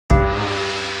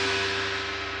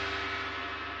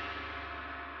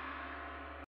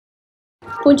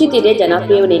පුංචි තිරේ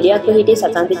ජනප්‍රිය නිලියක් හිටියේ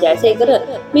සසන්ති ජයසේකර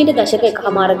මීට දශක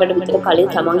එකමාරකට විතර කලින්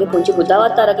තමන්ගේ පුංචි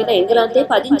පුතාවත් අරගෙන එංගලන්තයේ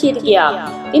පදිංචියට ගියා.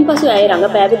 ඉන්පසු ඇය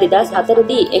රංගපෑවේ 2004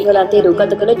 දී එංගලන්තයේ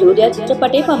රූගත කළ ජූලියා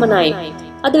චිත්‍රපටයේ පමණයි.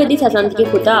 අද වෙද්දී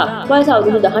සසන්තිගේ පුතා වයස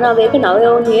අවුරුදු 19ක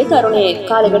නවයවුණුවේ තරුණයෙක්.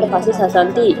 කාලයකට පස්සේ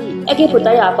සසන්ති ඇගේ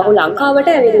පුතා ආපහු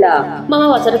ලංකාවට ඇවිල්ලා. මම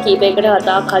වසර කීපයකට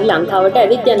වතාවක් කලින් ලංකාවට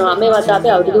ඇවිත් යනවා. මේ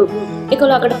වතාවේ අවුරුදු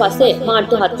 11කට පස්සේ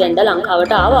මාර්තු 7 වෙනිදා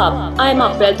ලංකාවට ආවා. ආයෙම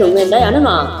අප්‍රේල් 3 වෙනිදා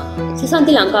යනවා.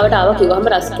 සසන්ති ලංකාවට ආවා කිව්වම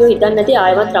රසිකයෝ හිතන්නේ නැති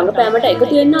ආයෙමත් රංගපෑමට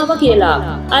එකතු වෙන්න ආවා කියලා.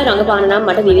 ආයෙ රංගපාන නම්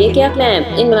මට විවේකයක් නෑ.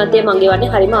 එංගලන්තයේ මං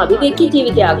ගෙවන්නේ හරිම අවිවේකී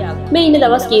ජීවිතයක්. මේ ඉන්න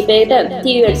දවස් කීපයකට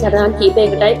ටීවී වැඩසටහන්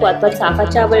කීපයකටයි පුවත්පත්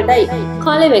සාකච්ඡා වලටයි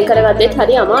කාලේ වෙන් කරගත්තෙත්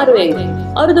හරි අමාරුවෙන්.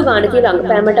 අවුරුදු ගානකින්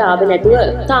රංගපෑමට ආවේ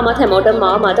නැතුව තාමත් හැමෝටම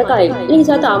මාව මතකයි. ඒ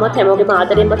නිසා තාමත් හැමෝගෙම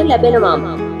ආදරෙන් මට ලැබෙනවා.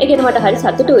 ඒ ගැන මට හරි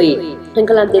සතුටුයි.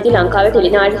 එංගලන්තයේදී ලංකාවේ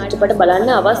ටෙලිනාට්‍ය චිත්‍රපට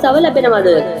බලන්න අවස්ථාව ලැබෙනවද?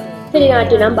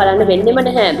 ටෙලිනාට්‍ය නම් බලන්න වෙන්නෙම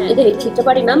නැහැ. ඒක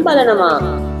චිත්‍රපටි නම් බලනවා.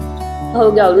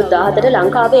 ඔහුගේ අවුරුදු 14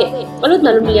 ලංකාවේ අලුත්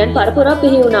නළුනියන් පරපුරක්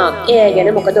බිහි වුණා. ඒ ගැන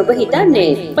මොකද ඔබ හිතන්නේ?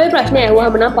 ඔය ප්‍රශ්නේ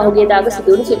ඇහුවාම නම් පහුගිය දාක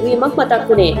සිදුවුණු සිදුවීමක් මතක්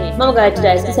වුණේ. මම ගායත්‍රි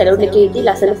ජයස්ගේ සැලුන් එකේදී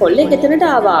ලස්සන කොල්ලෙක් එතනට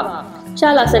ආවා.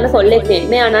 ෂා ලස්සන කොල්ලෙක් නේ.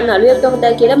 මෙයා නම් නළුවෙක්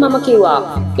හොඳයි කියලා මම කිව්වා.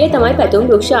 ඒ තමයි පැතුම්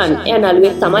රුක්ෂාන්. එයා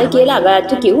නළුවෙක් තමයි කියලා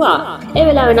අගායත්‍රි කිව්වා. ඒ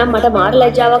වෙලාවේ නම් මට මාර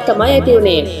ලැජ්ජාවක් තමයි ඇති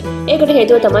වුණේ. ඒකට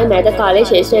හේතුව තමයි මෑත කාලේ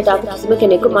ශේෂ්ත්‍රයට ආපු කිසිම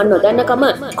කෙනෙකු මන් නොදන්නකම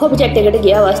කොපි චැට් එකට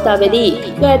ගිය අවස්ථාවේදී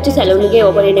ගායත්‍රි සැලුන් එකේ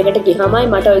ඕපනින් එකට ගියාමයි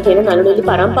මට ඔය කියන නළුනිලි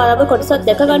පරම්පරාව කොටසක්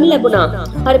දැක ගන්න ලැබුණා.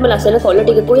 හරිම ලස්සන කොල්ල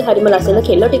ටිකකුයි හරිම ලස්සන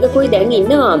කෙල්ල ටිකකුයි දැන්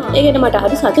ඉන්නවා. ඒ ගැන මට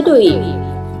හරි සතුටුයි.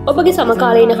 ඔබගේ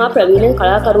සමකාලීන හා ප්‍රවීණ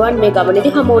කලාකරුවන් මේ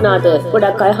ගමනේදී හමු වුණාද?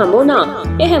 ගොඩක් අය හමු වුණා.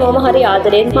 ඒ හැමෝම හරි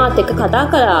ආදරෙන් මාත් එක්ක කතා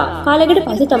කළා. කාලයකට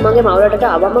පස්සේ තමන්ගේ මවුලට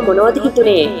ආවම මොනවද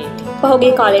හිතුනේ?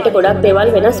 පහුගිය කාලයට ගොඩක්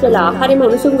දේවල් වෙනස් වෙලා හරිම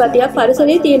උණුසුම් ගතියක්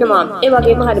පරිසරයේ තියෙනවා. ඒ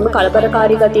වගේම හරිම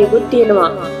කලබලකාරී ගතියකුත් තියෙනවා.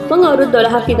 මං අවුරුදු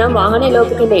 12ක් ඉඳන් වාහන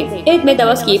එලවපු කෙනෙක්. ඒත් මේ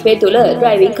දවස් කීපය තුල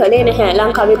ඩ්‍රයිවිං කළේ නැහැ.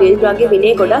 ලංකාවේ රේල්වගේ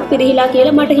විනය ගොඩක් පිරිහිලා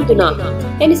කියලා මට හිතුණා.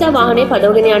 ඒ නිසා වාහනේ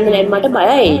පදවගෙන යන්න දැන් මට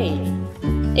බයයි.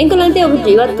 එංගලන්තයේ ඔබ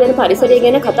ජීවත් වෙන පරිසරය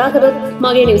ගැන කතා කරොත්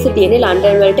මගේ නිවස තියෙන්නේ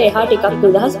ලන්ඩන් වලට එහා ටිකක්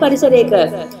නිදහස් පරිසරයක.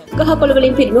 ගහකොළ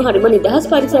වලින් පිරුණු හරිම නිදහස්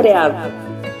පරිසරයක්.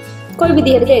 කොයි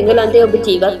විදිහටද එංගලන්තයේ ඔබ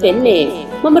ජීවත් වෙන්නේ?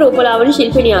 මම රූපලාවන්‍ය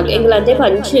ශිල්පිනියක්. එංගලන්තයේ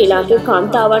පරිච්ඡ ශ්‍රී ලාංකික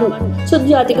කාන්තාවන් සුදු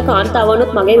ජාතික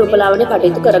කාන්තාවනුත් මගේ රූපලාවන්‍ය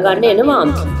කටයුතු කරගන්න එනවා.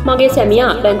 මගේ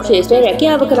සැමියා බැංකු ශාස්ත්‍රයේ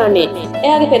රැකියාව කරන්නේ.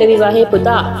 එයාගේ පෙර විවාහයේ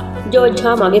පුතා ජෝර්ජ්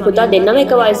හා මගේ පුතා දෙන්නම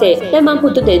එක වයසේ. දැන් මම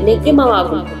පුතු දෙන්නෙක්ගේ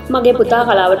මවක්. මගේ පුතා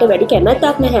කලාවට වැඩි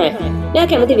කැමැත්තක් නැහැ. එයා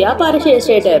කැමති ව්‍යාපාර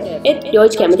ශාස්ත්‍රයට. ඒත්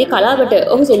ජෝර්ජ් කැමති කලාවට.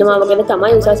 ඔහු සිනමාව ගැන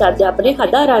තමයි උසස් අධ්‍යාපනය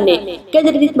හදාරන්නේ.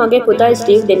 ගෙදරදිත් මගේ පුතා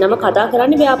ස්ටීව් දෙන්නම කතා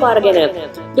කරන්නේ ව්‍යාපාර ගැන.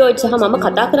 ජෝර්ජ් සහ මම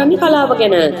කතා කරන්නේ කලාව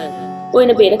ගැන.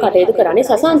 ඔයන බේර කටයුතු කරන්නේ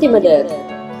සසන්තිමද?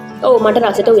 ඔව් මට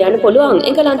රසට උයන්න පුළුවන්.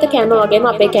 එංගලන්ත කෑම වගේම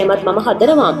අපේ කෑමත් මම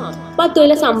හදනවා. පත්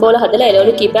ඔයලා සම්බෝල හදලා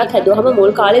එළවලු කීපයක් හැදුවහම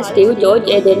මුල් කාලේ ස්ටීව්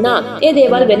ජෝර්ජ් ඒ දෙන්නා ඒ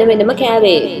දේවල් වෙන වෙනම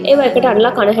කෑවේ. ඒවා එකට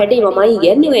අනලා කන හැටි මමයි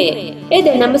ඉගෙනුවේ. ඒ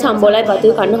දෙන්නම සම්බෝලයි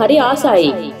පතුයි කන්න හරි ආසයි.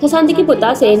 සසන්තිගේ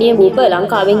පුතා සේනිය බූප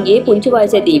ලංකාවෙන් ගියේ පුංචි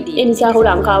වයසේදී. ඒ නිසා ඔහු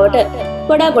ලංකාවට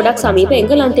වඩා ගොඩක් සමීප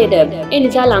එංගලන්තයට. ඒ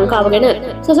නිසා ලංකාව ගැන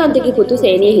සසන්තිගේ පුතු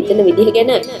සේනිය හිතන විදිහ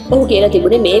ගැන ඔහු කියලා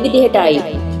තිබුණේ මේ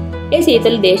විදිහටයි. ඒ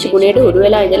සීතල දේශගුණයට හුරු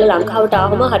වෙලා ඉඳලා ලංකාවට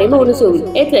ආවම හරිම උණුසුම්.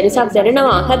 ඒත් වෙනසක්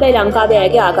දැනෙනවා. හැබැයි ලංකාවේ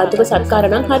අයගේ ආගන්තුක සත්කාර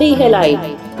නම් හරි ඉහළයි.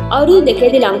 අවුරුදු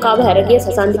දෙකේදී ලංකාව හැරගිය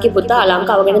සසන්තිගේ පුතා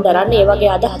ලංකාව ගැන දරන්නේ ඒ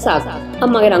වගේ අදහසක්.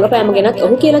 අම්මගේ රංගපෑම ගැනත්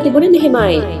ඔහු කියලා තිබුණේ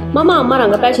මෙහෙමයි. මම අම්මා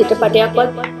රංගපෑ චිත්‍රපටයක්වත්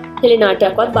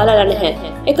ටෙලිනාට්‍යයක්වත් බලලා නැහැ.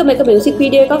 එකම එක මියුසික්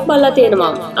වීඩියෝ එකක් බලලා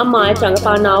තියෙනවා. අම්මා ආයෙත්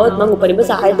රංගපාන්න ආවොත් මං උපරිම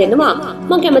සහාය දෙන්නවා.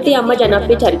 මං කැමතියි අම්මා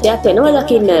ජනප්‍රිය චරිතයක් වෙනවා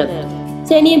දකින්න.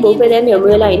 සේනිය බූපේ දැන් යොමු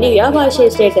වෙලා ඉන්නේ ව්‍යාපාර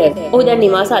ශාස්ත්‍රයට. ඔහු දැන්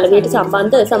නිවාස අලවියට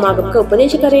සම්බන්ධ සමාගමක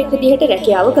උපදේශකයෙක් විදිහට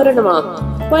රැකියාව කරනවා.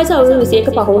 වයස අවුරුදු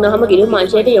 21 පහ වුණාම ගිණුම්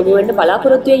අංශයට යොමු වෙන්න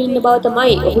බලාපොරොත්තු වෙ ඉන්න බව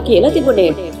තමයි ඔහු කියලා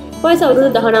තිබුණේ. වයස අවුරුදු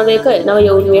 19ක නව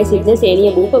යෞවනයේ සිටින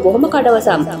සේනිය බූප බොහොම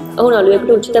කඩවසම්. ඔහු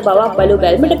නළුවෙකුට උචිත බවක් බලු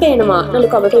බැල්මට පේනවා.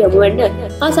 නළුකමට යොමු වෙන්න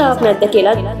ආසාවක් නැද්ද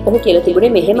කියලා ඔහු කියලා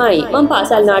තිබුණේ මෙහෙමයි. මම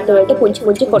පාසල් නාට්‍ය වලට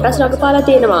පුංචි කොටස් රඟපාලා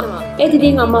තියෙනවා. ඒත්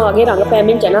ඉතින් අම්මා වගේ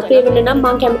රඟපෑමෙන් ජනප්‍රිය වෙන්න නම්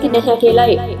මං කැමති නැහැ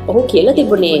කියලායි ඔහු කියලා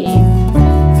තිබුණේ.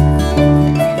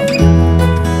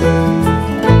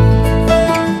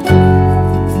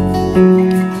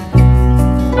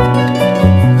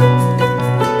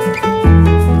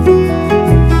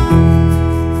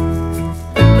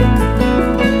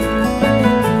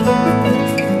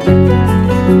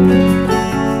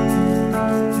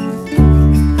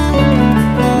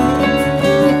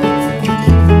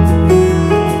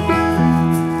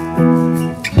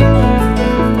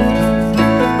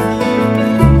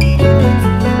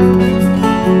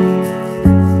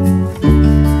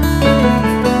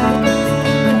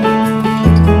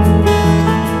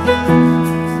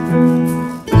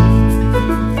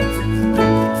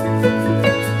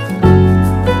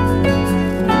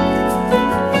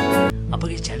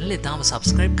 අපව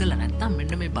subscribe කරලා නැත්නම්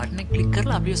මෙන්න මේ බටන් එක ක්ලික්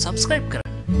කරලා අපිව subscribe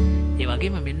කරන්න. ඒ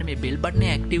වගේම මෙන්න මේ bell button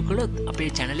එක active කළොත් අපේ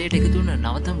channel එකට එකතු වෙන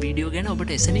නවතම වීඩියෝ ගැන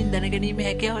ඔබට එසනින් දැනගැනීමේ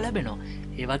හැකියාව ලැබෙනවා.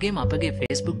 ඒ වගේම අපගේ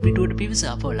Facebook පිටුවට පිවිස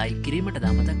අපව like කිරීමට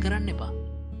අමතක කරන්න එපා.